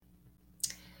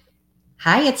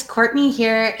Hi, it's Courtney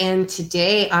here. And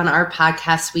today on our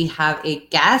podcast, we have a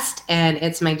guest, and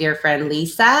it's my dear friend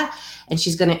Lisa. And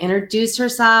she's going to introduce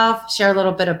herself, share a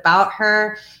little bit about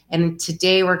her. And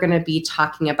today we're going to be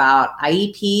talking about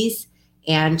IEPs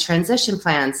and transition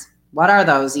plans. What are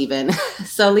those even?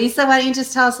 So, Lisa, why don't you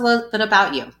just tell us a little bit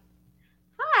about you?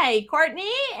 Hi,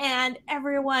 Courtney, and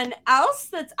everyone else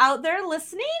that's out there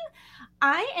listening.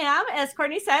 I am, as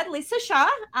Courtney said, Lisa Shaw.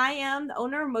 I am the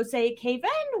owner of Mosaic Haven,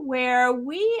 where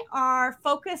we are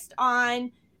focused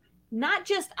on not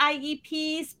just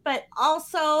IEPs, but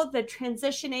also the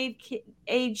transition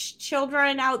age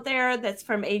children out there that's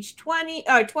from age 20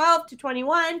 or 12 to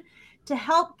 21 to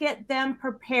help get them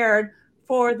prepared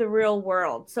for the real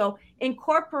world. So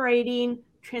incorporating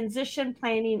transition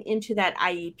planning into that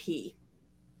IEP.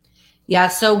 Yeah.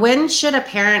 So, when should a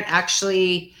parent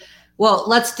actually? Well,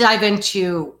 let's dive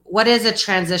into what is a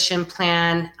transition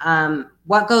plan.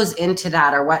 What goes into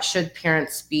that, or what should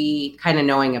parents be kind of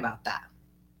knowing about that?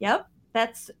 Yep,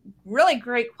 that's really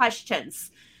great questions.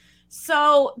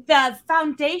 So, the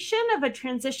foundation of a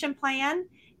transition plan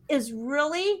is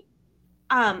really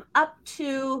up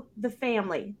to the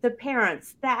family, the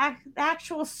parents, the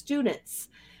actual students.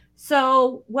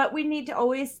 So, what we need to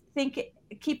always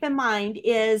keep in mind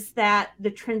is that the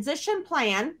transition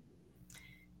plan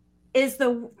is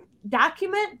the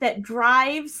document that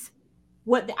drives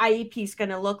what the IEP is going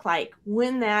to look like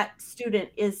when that student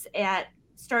is at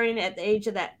starting at the age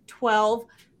of that 12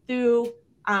 through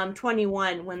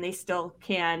 21 when they still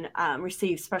can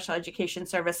receive special education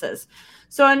services.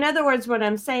 So, in other words, what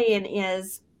I'm saying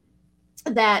is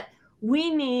that we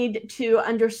need to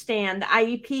understand, the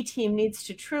IEP team needs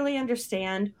to truly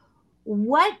understand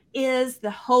what is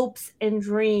the hopes and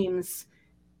dreams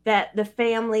that the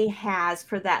family has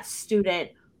for that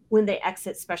student when they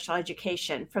exit special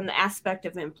education, from the aspect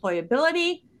of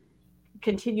employability,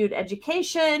 continued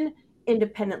education,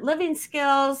 independent living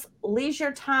skills,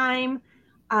 leisure time,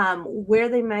 where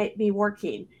they might be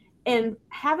working, and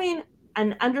having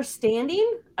an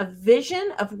understanding, a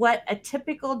vision of what a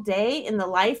typical day in the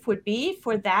life would be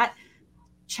for that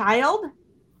child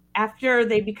after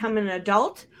they become an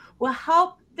adult will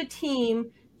help the team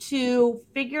to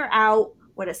figure out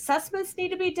what assessments need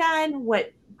to be done,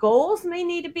 what goals may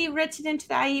need to be written into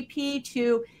the IEP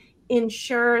to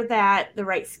ensure that the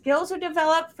right skills are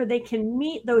developed for they can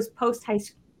meet those post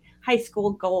high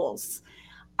school goals.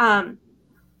 Um,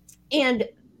 and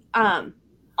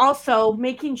also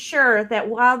making sure that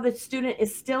while the student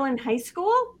is still in high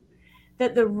school,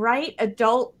 that the right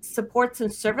adult supports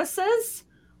and services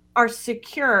are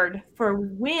secured for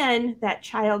when that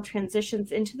child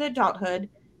transitions into the adulthood,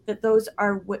 that those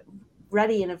are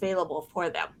ready and available for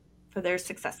them, for their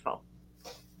successful.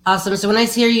 Awesome. So when I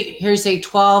hear you say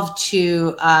 12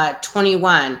 to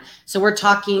 21, so we're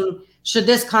talking, should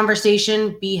this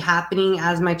conversation be happening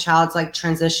as my child's like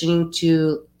transitioning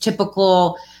to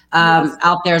typical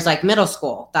out there's like middle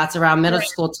school? That's around middle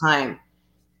school time.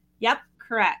 Yep,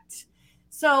 correct.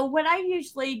 So, what I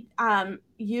usually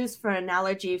use for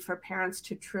analogy for parents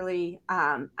to truly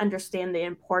understand the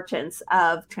importance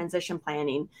of transition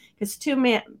planning, because too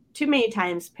many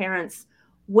times parents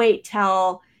wait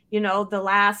till the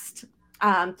last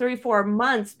 3 or 4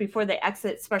 months before they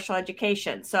exit special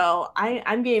education. So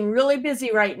I'm getting really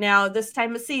busy right now this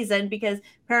time of season because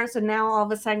parents are now all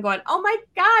of a sudden going, "Oh my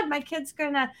God, my kid's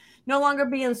gonna no longer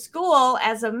be in school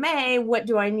as of May. What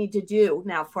do I need to do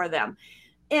now for them?"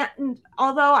 And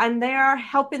although I'm there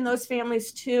helping those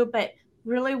families too, but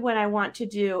really what I want to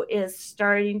do is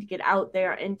starting to get out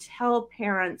there and tell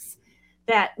parents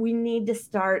that we need to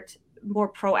start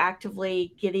more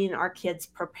proactively getting our kids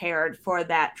prepared for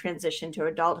that transition to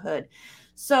adulthood.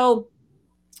 So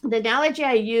the analogy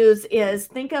I use is,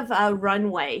 think of a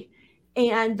runway,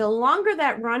 and the longer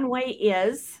that runway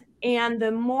is, and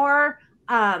the more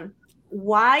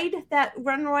wide that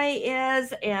runway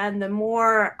is, and the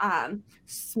more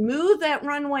smooth that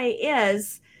runway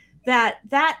is,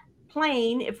 that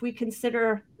plane, if we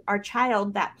consider our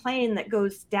child that plane that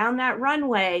goes down that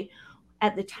runway,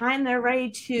 at the time they're ready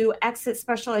to exit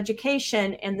special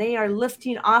education and they are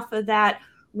lifting off of that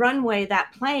runway,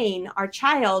 that plane, our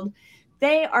child,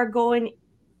 they are going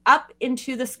up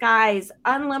into the skies,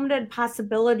 unlimited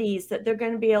possibilities that they're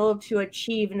going to be able to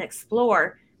achieve and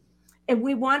explore. And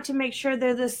we want to make sure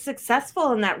they're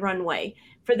successful in that runway,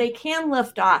 for they can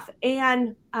lift off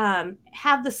and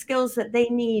have the skills that they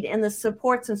need and the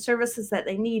supports and services that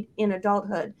they need in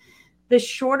adulthood. The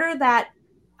shorter that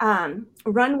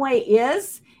runway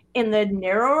is, and the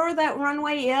narrower that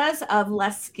runway is, of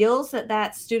less skills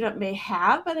that student may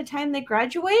have by the time they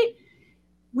graduate,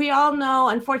 we all know,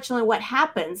 unfortunately, what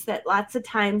happens, that lots of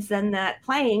times then that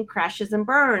plane crashes and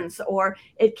burns, or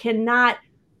it cannot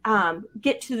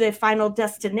get to the final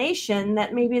destination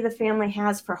that maybe the family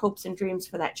has for hopes and dreams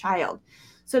for that child.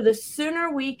 So the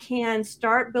sooner we can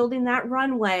start building that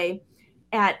runway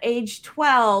at age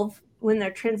 12, when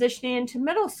they're transitioning into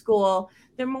middle school,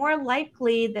 they're more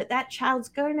likely that that child's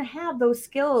going to have those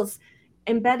skills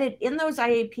embedded in those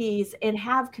IEPs and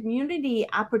have community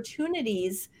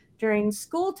opportunities during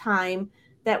school time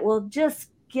that will just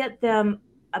get them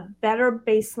a better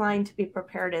baseline to be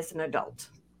prepared as an adult.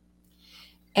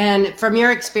 And from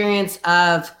your experience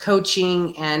of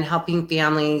coaching and helping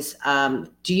families,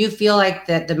 do you feel like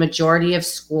that the majority of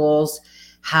schools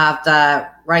have the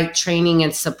right training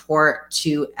and support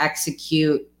to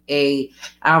execute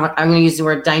I'm going to use the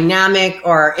word dynamic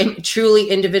or truly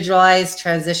individualized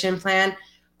transition plan?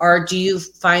 Or do you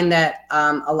find that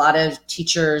a lot of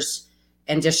teachers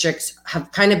and districts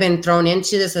have kind of been thrown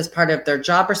into this as part of their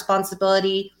job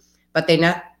responsibility, but they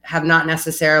have not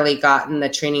necessarily gotten the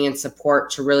training and support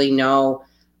to really know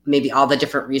maybe all the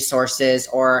different resources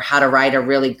or how to write a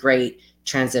really great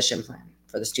transition plan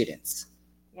for the students?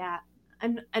 Yeah.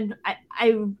 And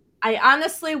I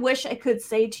honestly wish I could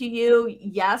say to you,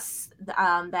 yes,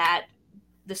 that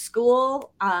the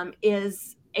school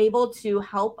is able to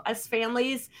help us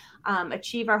families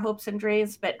achieve our hopes and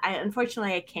dreams, but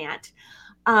unfortunately I can't.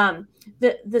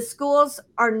 The schools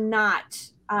are not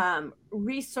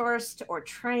resourced or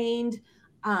trained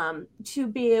to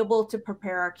be able to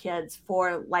prepare our kids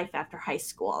for life after high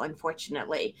school,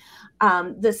 unfortunately.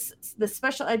 The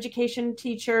special education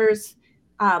teachers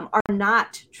are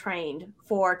not trained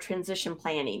for transition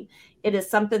planning. It is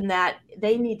something that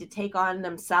they need to take on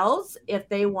themselves if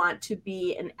they want to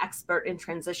be an expert in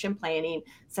transition planning,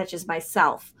 such as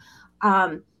myself.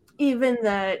 Even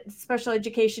the special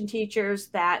education teachers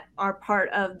that are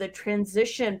part of the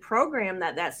transition program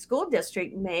that school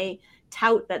district may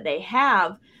tout that they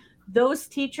have, those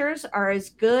teachers are as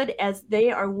good as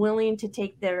they are willing to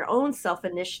take their own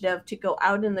self-initiative to go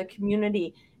out in the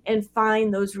community and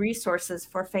find those resources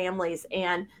for families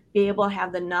and be able to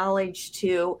have the knowledge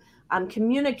to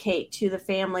communicate to the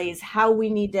families how we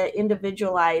need to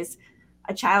individualize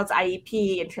a child's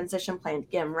IEP and transition plan to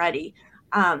get them ready.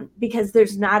 Because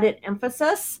there's not an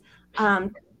emphasis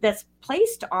that's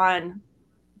placed on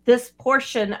this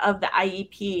portion of the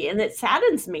IEP. And it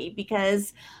saddens me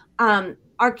because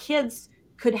our kids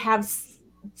could have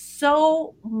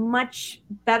so much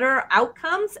better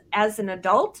outcomes as an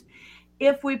adult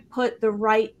if we put the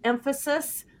right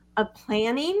emphasis of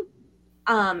planning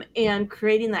and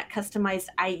creating that customized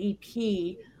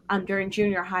IEP during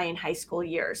junior high and high school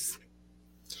years.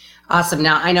 Awesome.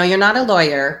 Now, I know you're not a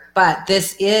lawyer, but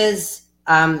this is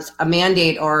a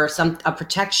mandate or a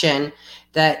protection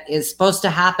that is supposed to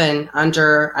happen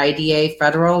under IDA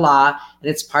federal law, and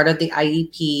it's part of the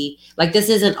IEP. Like, this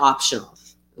isn't optional,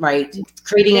 right?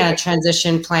 Creating a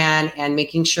transition plan and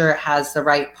making sure it has the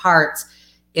right parts,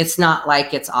 it's not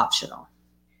like it's optional.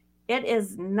 It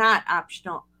is not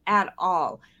optional at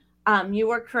all.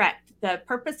 You are correct. The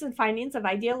purpose and findings of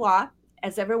IDEA law,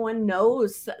 as everyone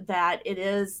knows, that it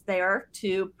is there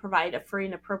to provide a free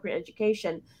and appropriate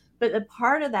education. But the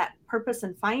part of that purpose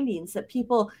and findings that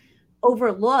people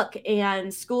overlook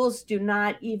and schools do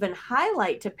not even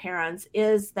highlight to parents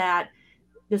is that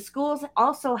the schools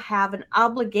also have an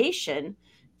obligation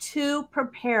to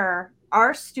prepare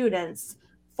our students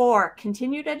for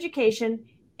continued education,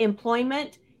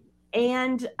 employment,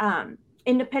 and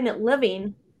independent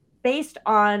living based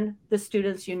on the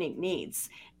student's unique needs.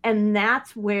 And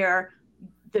that's where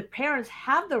the parents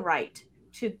have the right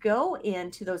to go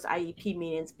into those IEP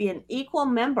meetings, be an equal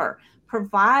member,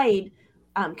 provide,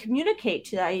 communicate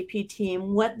to the IEP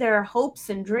team what their hopes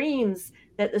and dreams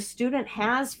that the student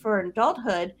has for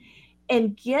adulthood,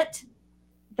 and get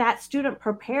that student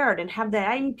prepared and have the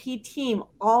IEP team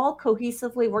all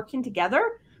cohesively working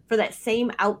together for that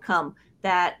same outcome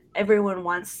that everyone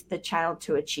wants the child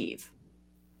to achieve.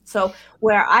 So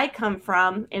where I come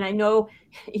from, and I know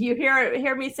you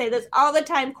hear me say this all the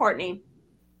time, Courtney,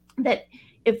 that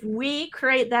if we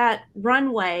create that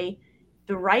runway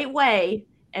the right way,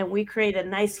 and we create a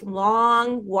nice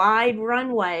long wide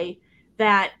runway,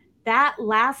 that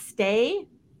last day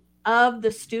of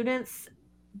the student's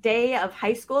day of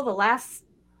high school, the last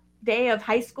day of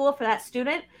high school for that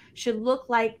student should look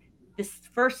like this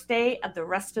first day of the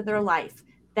rest of their life.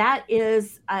 That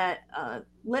is a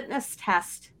litmus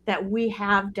test that we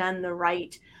have done the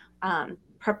right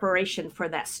preparation for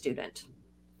that student.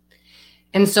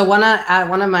 And so at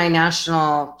one of my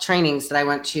national trainings that I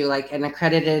went to, like an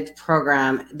accredited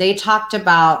program, they talked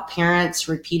about parents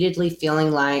repeatedly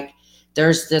feeling like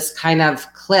there's this kind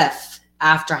of cliff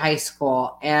after high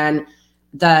school. And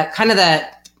the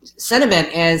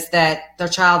sentiment is that their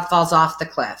child falls off the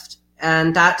cliff.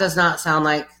 And that does not sound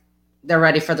like they're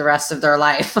ready for the rest of their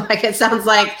life. Like it sounds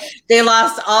like they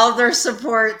lost all of their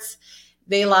supports.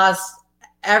 They lost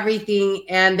everything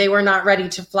and they were not ready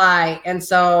to fly. And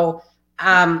so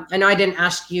I know I didn't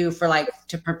ask you for like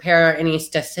to prepare any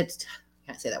statistics. I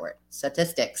can't say that word.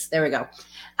 Statistics. There we go.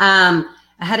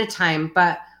 Ahead of time.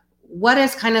 But what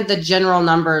is kind of the general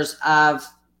numbers of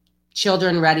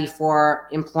children ready for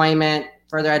employment,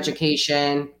 further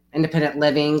education, independent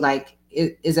living? Like,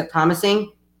 is it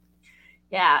promising?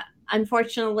 Yeah,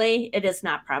 unfortunately, it is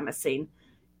not promising.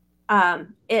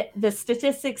 The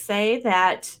statistics say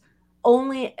that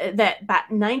about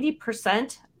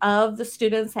 90% of the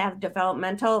students have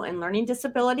developmental and learning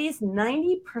disabilities.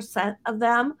 90% of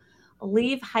them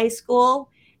leave high school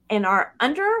and are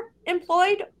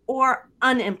underemployed or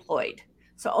unemployed.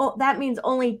 So that means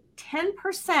only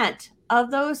 10% of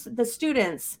the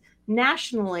students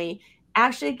nationally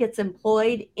actually gets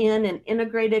employed in an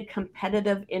integrated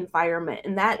competitive environment.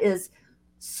 And that is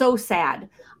so sad.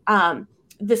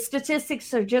 The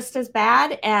statistics are just as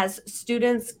bad as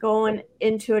students going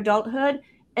into adulthood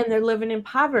and they're living in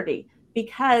poverty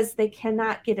because they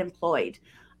cannot get employed.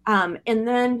 And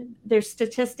then there's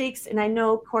statistics, and I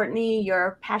know, Courtney, you're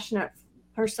a passionate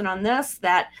person on this,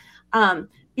 that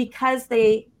because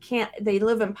they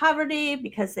live in poverty,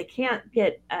 because they can't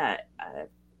get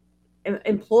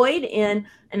employed in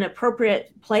an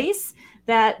appropriate place,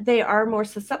 that they are more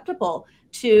susceptible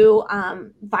to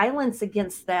violence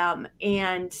against them.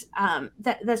 And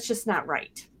that's just not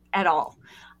right at all.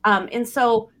 And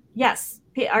so, yes,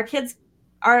 our kids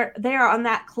are there on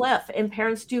that cliff, and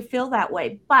parents do feel that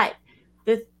way. But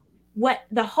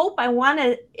the hope I want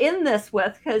to end this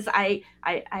with, because I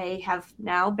have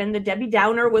now been the Debbie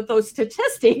Downer with those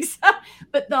statistics,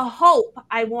 but the hope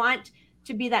I want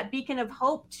to be that beacon of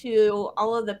hope to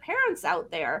all of the parents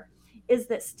out there is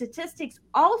that statistics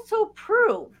also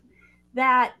prove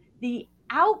that the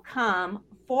outcome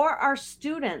for our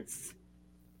students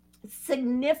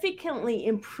significantly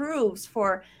improves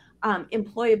for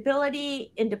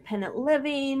employability, independent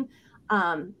living,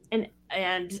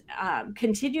 and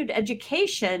continued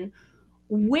education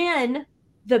when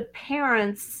the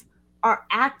parents are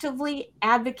actively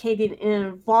advocating and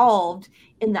involved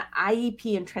in the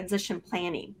IEP and transition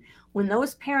planning. When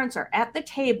those parents are at the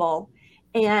table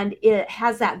and it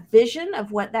has that vision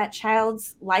of what that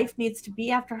child's life needs to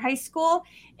be after high school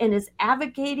and is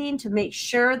advocating to make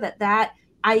sure that that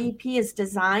IEP is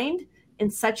designed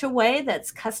in such a way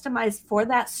that's customized for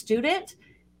that student,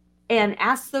 and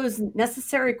ask those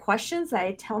necessary questions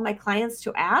I tell my clients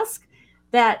to ask,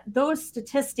 that those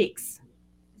statistics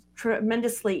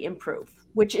tremendously improve,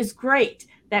 which is great.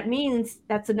 That means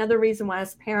that's another reason why,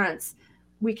 as parents,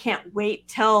 we can't wait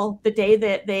till the day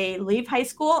that they leave high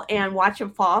school and watch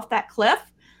them fall off that cliff.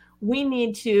 We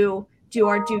need to do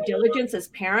our due diligence as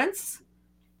parents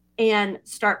and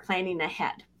start planning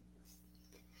ahead.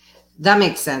 That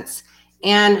makes sense.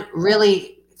 And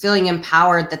really feeling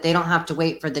empowered that they don't have to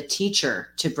wait for the teacher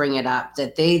to bring it up,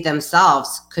 that they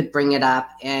themselves could bring it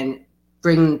up and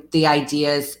bring the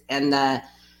ideas and the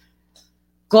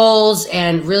goals,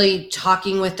 and really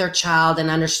talking with their child and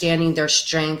understanding their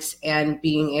strengths and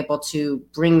being able to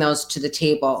bring those to the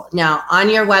table. Now, on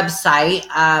your website,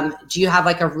 do you have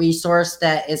like a resource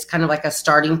that is kind of like a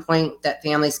starting point that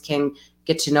families can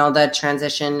get to know the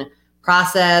transition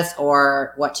process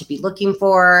or what to be looking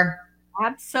for?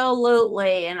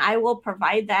 Absolutely. And I will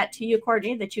provide that to you,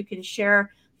 Courtney, that you can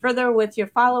share further with your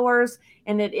followers.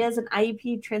 And it is an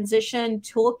IEP transition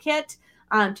toolkit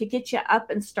to get you up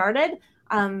and started.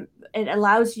 It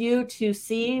allows you to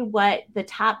see what the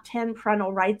top 10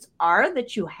 parental rights are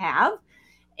that you have,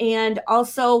 and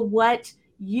also what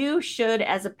you should,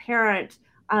 as a parent,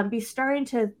 be starting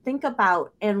to think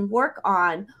about and work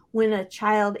on when a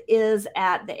child is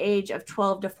at the age of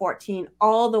 12 to 14,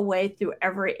 all the way through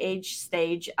every age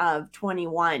stage of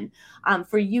 21.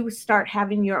 For you start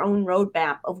having your own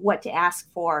roadmap of what to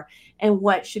ask for and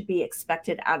what should be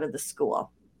expected out of the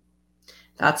school.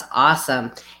 That's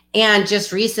awesome. And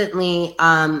just recently,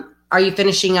 are you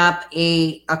finishing up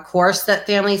a course that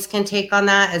families can take on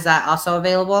that? Is that also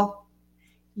available?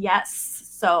 Yes.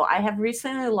 So I have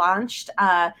recently launched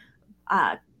a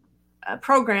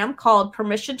program called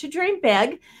Permission to Dream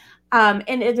Big. And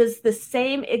it is the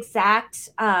same exact,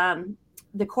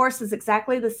 the course is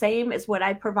exactly the same as what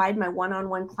I provide my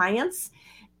one-on-one clients.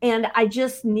 And I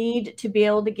just need to be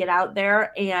able to get out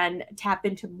there and tap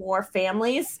into more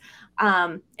families.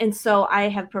 And so I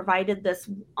have provided this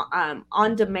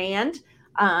on-demand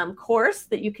course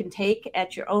that you can take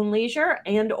at your own leisure,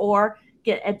 and or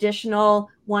get additional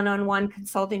one-on-one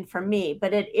consulting from me.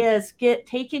 But it is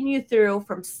taking you through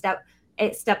from step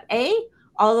A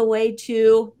all the way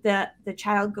to the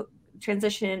child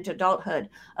transition into adulthood,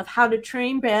 of how to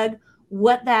train big,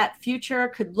 what that future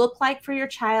could look like for your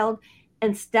child,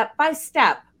 and step by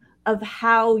step of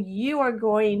how you are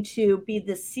going to be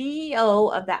the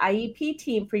CEO of the IEP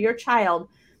team for your child,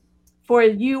 for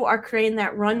you are creating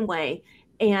that runway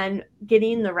and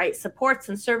getting the right supports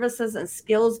and services and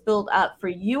skills built up, for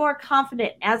you are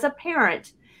confident as a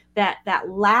parent that that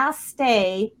last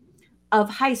day of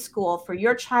high school for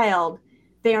your child,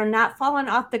 they are not falling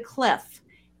off the cliff.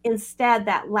 Instead,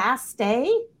 that last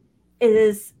day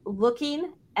is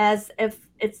looking as if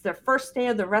it's their first day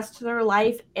of the rest of their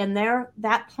life, and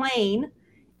that plane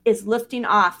is lifting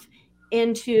off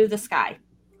into the sky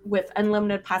with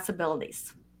unlimited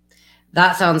possibilities.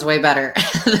 That sounds way better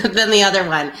than the other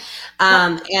one.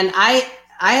 And I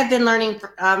have been learning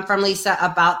from Lisa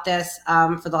about this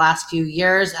for the last few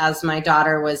years as my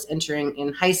daughter was entering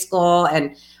in high school,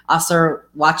 and also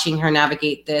watching her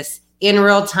navigate this in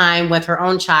real time with her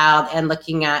own child, and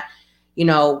looking at,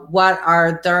 what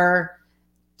are their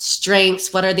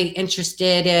strengths, what are they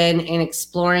interested in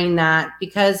exploring that,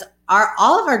 because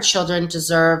all of our children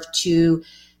deserve to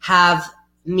have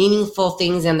meaningful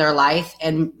things in their life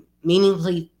and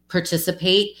meaningfully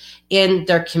participate in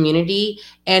their community.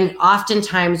 And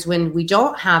oftentimes when we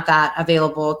don't have that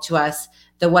available to us,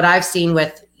 what I've seen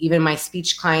with even my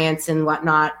speech clients and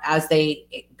whatnot, as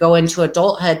they go into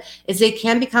adulthood, is they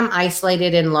can become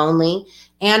isolated and lonely.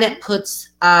 And it puts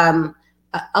a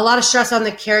lot of stress on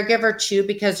the caregiver too,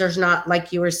 because there's not,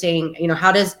 like you were saying,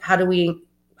 how does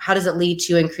it lead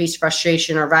to increased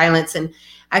frustration or violence? And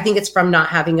I think it's from not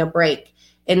having a break.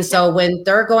 And so when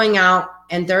they're going out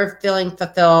and they're feeling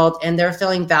fulfilled and they're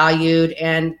feeling valued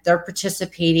and they're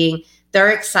participating,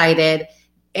 they're excited,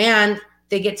 and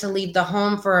they get to leave the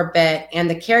home for a bit, and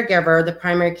the caregiver, the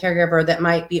primary caregiver that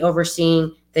might be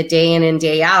overseeing the day in and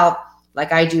day out,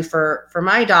 like I do for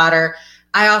my daughter,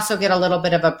 I also get a little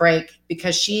bit of a break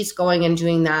because she's going and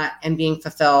doing that and being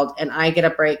fulfilled. And I get a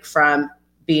break from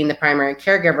being the primary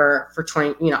caregiver for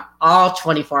all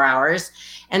 24 hours.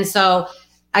 And so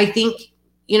I think,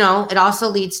 it also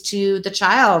leads to the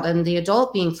child and the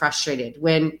adult being frustrated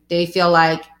when they feel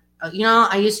like,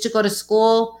 I used to go to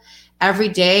school every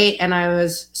day and I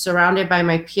was surrounded by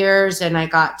my peers and I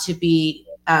got to be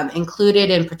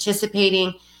included and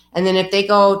participating. And then if they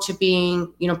go to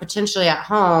being, potentially at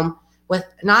home with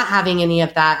not having any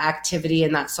of that activity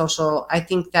and that social, I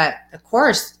think that, of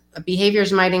course,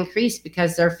 behaviors might increase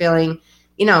because they're feeling,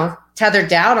 tethered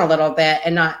down a little bit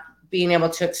and not being able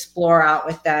to explore out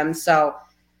with them. So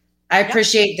I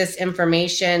appreciate this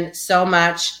information so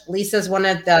much. Lisa's one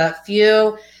of the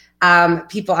few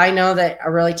people I know that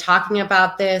are really talking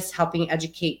about this, helping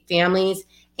educate families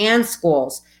and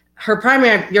schools. Your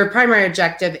primary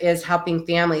objective is helping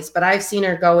families, but I've seen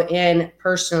her go in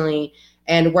personally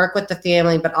and work with the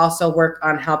family, but also work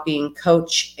on helping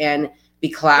coach and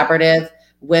be collaborative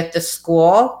with the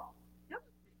school.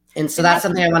 And so that's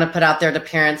something I want to put out there to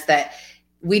parents, that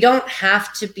we don't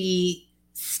have to be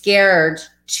scared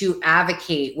to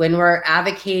advocate. When we're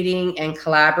advocating and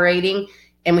collaborating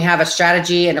and we have a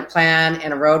strategy and a plan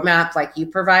and a roadmap like you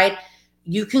provide,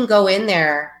 you can go in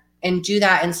there and do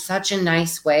that in such a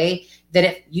nice way that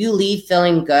if you leave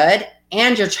feeling good,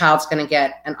 and your child's going to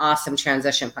get an awesome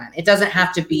transition plan. It doesn't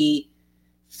have to be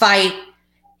fight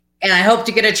and I hope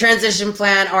to get a transition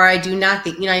plan, or I do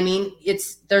nothing. You know what I mean?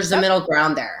 There's a middle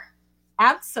ground there.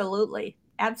 Absolutely.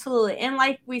 Absolutely. And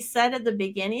like we said at the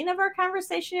beginning of our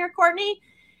conversation here, Courtney,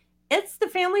 it's the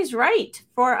family's right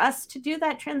for us to do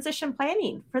that transition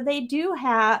planning, for they do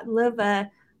live a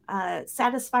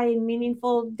satisfying,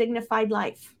 meaningful, dignified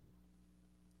life.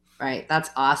 Right. That's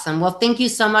awesome. Well, thank you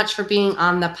so much for being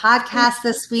on the podcast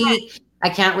this week. I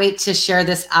can't wait to share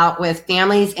this out with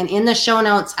families. And in the show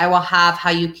notes, I will have how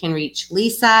you can reach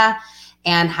Lisa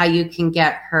and how you can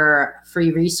get her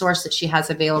free resource that she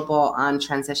has available on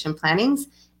transition plannings.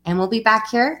 And we'll be back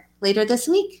here later this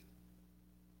week.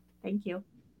 Thank you.